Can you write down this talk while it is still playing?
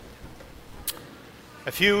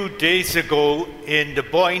A few days ago in the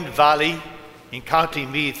Boyne Valley in County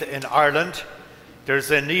Meath in Ireland, there's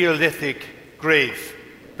a Neolithic grave,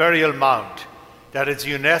 burial mound, that is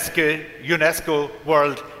UNESCO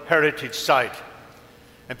World Heritage Site.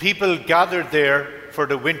 And people gathered there for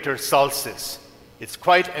the winter solstice. It's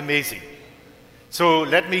quite amazing. So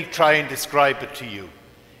let me try and describe it to you.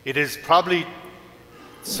 It is probably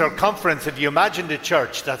circumference, if you imagine the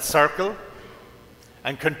church, that circle,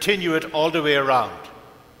 and continue it all the way around.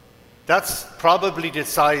 That's probably the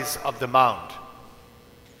size of the mound.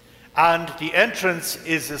 And the entrance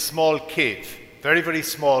is a small cave, very, very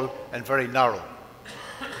small and very narrow.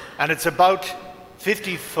 And it's about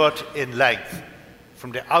 50 foot in length,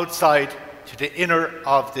 from the outside to the inner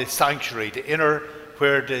of the sanctuary, the inner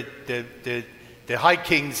where the high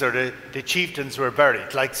kings or the chieftains were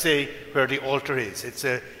buried, like say where the altar is.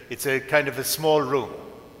 It's a kind of a small room.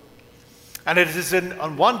 And it is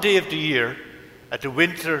on one day of the year, at the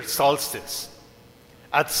winter solstice,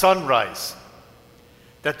 at sunrise,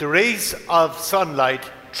 that the rays of sunlight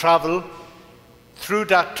travel through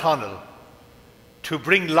that tunnel to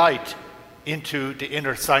bring light into the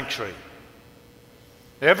inner sanctuary.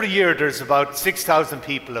 Every year there's about 6,000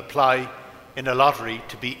 people apply in a lottery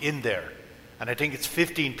to be in there. And I think it's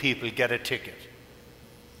 15 people get a ticket.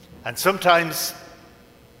 And sometimes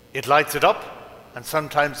it lights it up and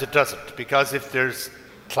sometimes it doesn't, because if there's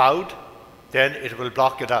cloud, then it will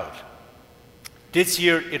block it out. This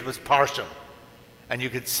year it was partial, and you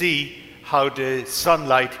could see how the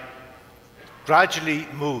sunlight gradually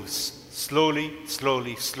moves, slowly,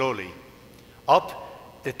 slowly, slowly,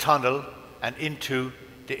 up the tunnel and into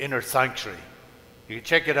the inner sanctuary. You can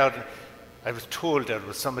check it out. I was told there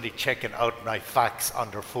was somebody checking out my fax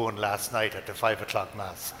on their phone last night at the 5 o'clock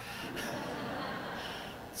Mass.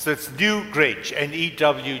 So it's Newgrange,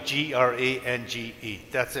 Newgrange.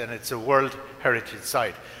 And it's a World Heritage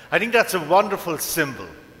Site. I think that's a wonderful symbol.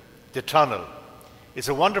 The tunnel is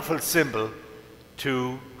a wonderful symbol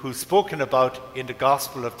to who's spoken about in the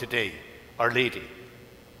Gospel of today, Our Lady,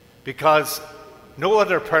 because no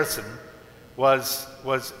other person was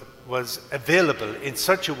available in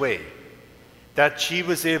such a way that she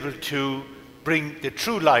was able to bring the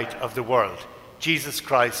true light of the world, Jesus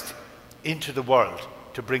Christ, into the world,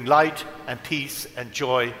 to bring light and peace and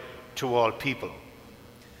joy to all people.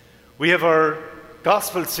 We have our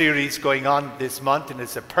gospel series going on this month, and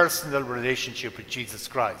it's a personal relationship with Jesus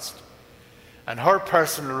Christ. And her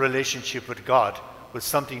personal relationship with God was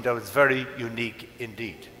something that was very unique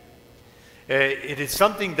indeed. It is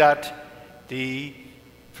something that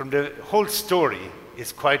from the whole story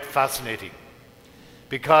is quite fascinating,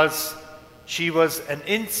 because she was an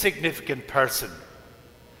insignificant person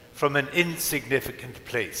from an insignificant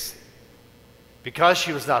place. Because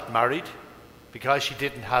she was not married, because she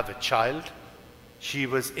didn't have a child, she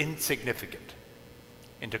was insignificant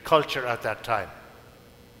in the culture at that time.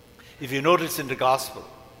 If you notice in the gospel,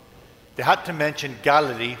 they had to mention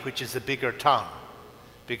Galilee, which is a bigger town,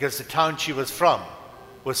 because the town she was from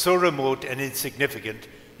was so remote and insignificant,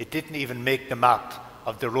 it didn't even make the map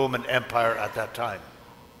of the Roman Empire at that time.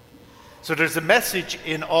 So there's a message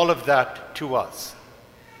in all of that to us.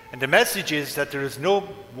 And the message is that there is no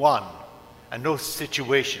one and no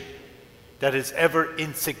situation that is ever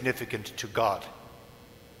insignificant to God.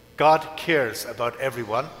 God cares about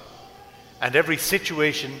everyone, and every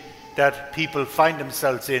situation that people find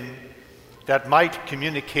themselves in that might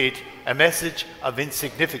communicate a message of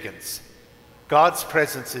insignificance, God's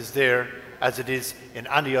presence is there as it is in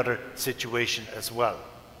any other situation as well.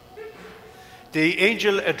 The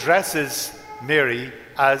angel addresses Mary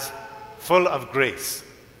as full of grace.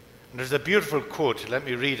 And there's a beautiful quote. Let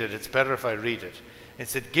me read it. It's better if I read it. It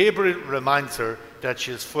said, Gabriel reminds her that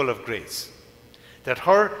she is full of grace, that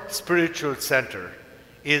her spiritual center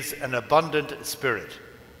is an abundant spirit,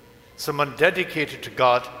 someone dedicated to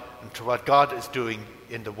God and to what God is doing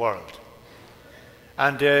in the world.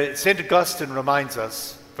 And St. Augustine reminds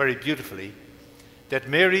us very beautifully that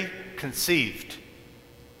Mary conceived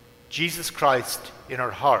Jesus Christ in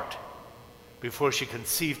her heart before she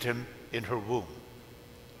conceived him in her womb.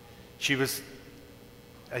 She was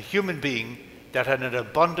a human being that had an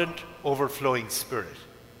abundant, overflowing spirit,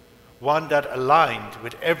 one that aligned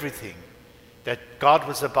with everything that God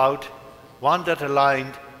was about, one that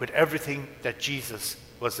aligned with everything that Jesus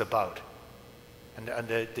was about. And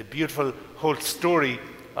the beautiful whole story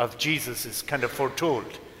of Jesus is kind of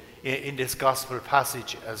foretold in this gospel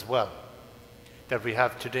passage as well that we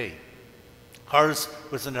have today. Hers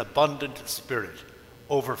was an abundant spirit,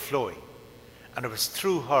 overflowing. And it was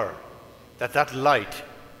through her that light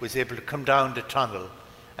was able to come down the tunnel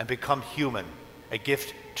and become human, a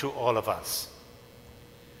gift to all of us.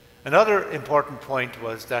 Another important point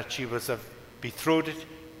was that she was betrothed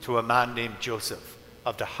to a man named Joseph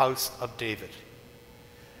of the house of David.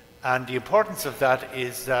 And the importance of that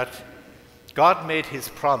is that God made his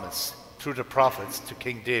promise through the prophets to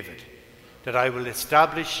King David that I will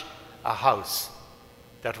establish a house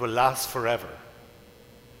that will last forever,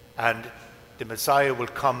 and the Messiah will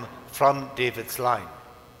come from David's line.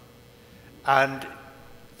 And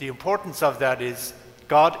the importance of that is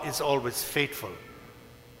God is always faithful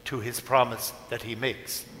to his promise that he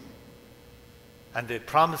makes. And the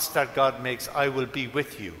promise that God makes, I will be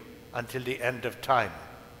with you until the end of time.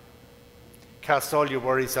 Cast all your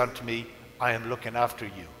worries onto me, I am looking after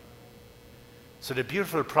you. So the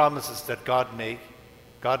beautiful promises that God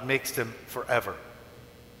makes them forever.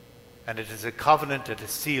 And it is a covenant that is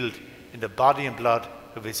sealed in the body and blood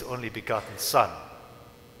of his only begotten Son.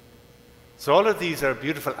 So all of these are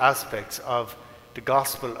beautiful aspects of the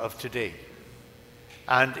gospel of today.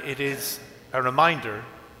 And it is a reminder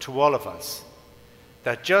to all of us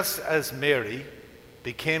that just as Mary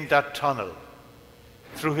became that tunnel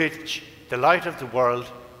through which the light of the world,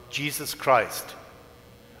 Jesus Christ,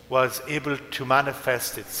 was able to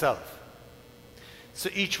manifest itself, so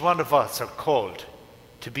each one of us are called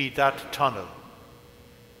to be that tunnel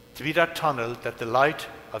that the light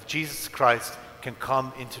of Jesus Christ can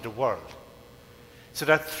come into the world, so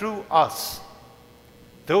that through us,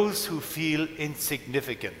 those who feel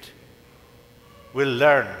insignificant will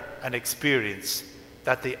learn and experience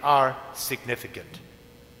that they are significant.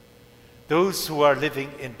 Those who are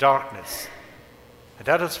living in darkness, and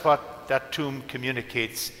that is what that tomb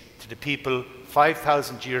communicates to the people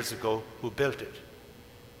 5,000 years ago who built it,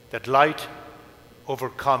 that light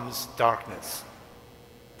overcomes darkness,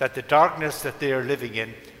 that the darkness that they are living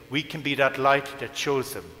in, we can be that light that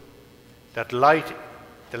shows them that light,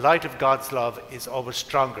 the light of God's love is always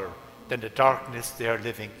stronger than the darkness they are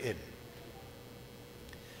living in.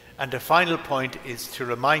 And the final point is to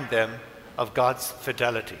remind them of God's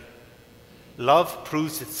fidelity. Love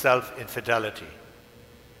proves itself in fidelity,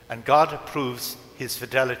 and God proves his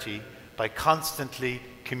fidelity by constantly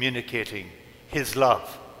communicating his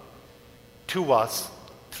love to us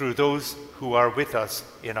through those who are with us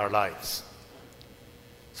in our lives.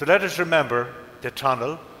 So let us remember the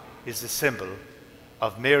tunnel is a symbol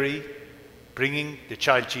of Mary bringing the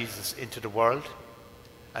child Jesus into the world,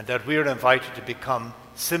 and that we are invited to become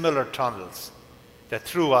similar tunnels, that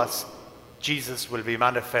through us Jesus will be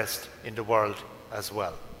manifest in the world as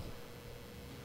well.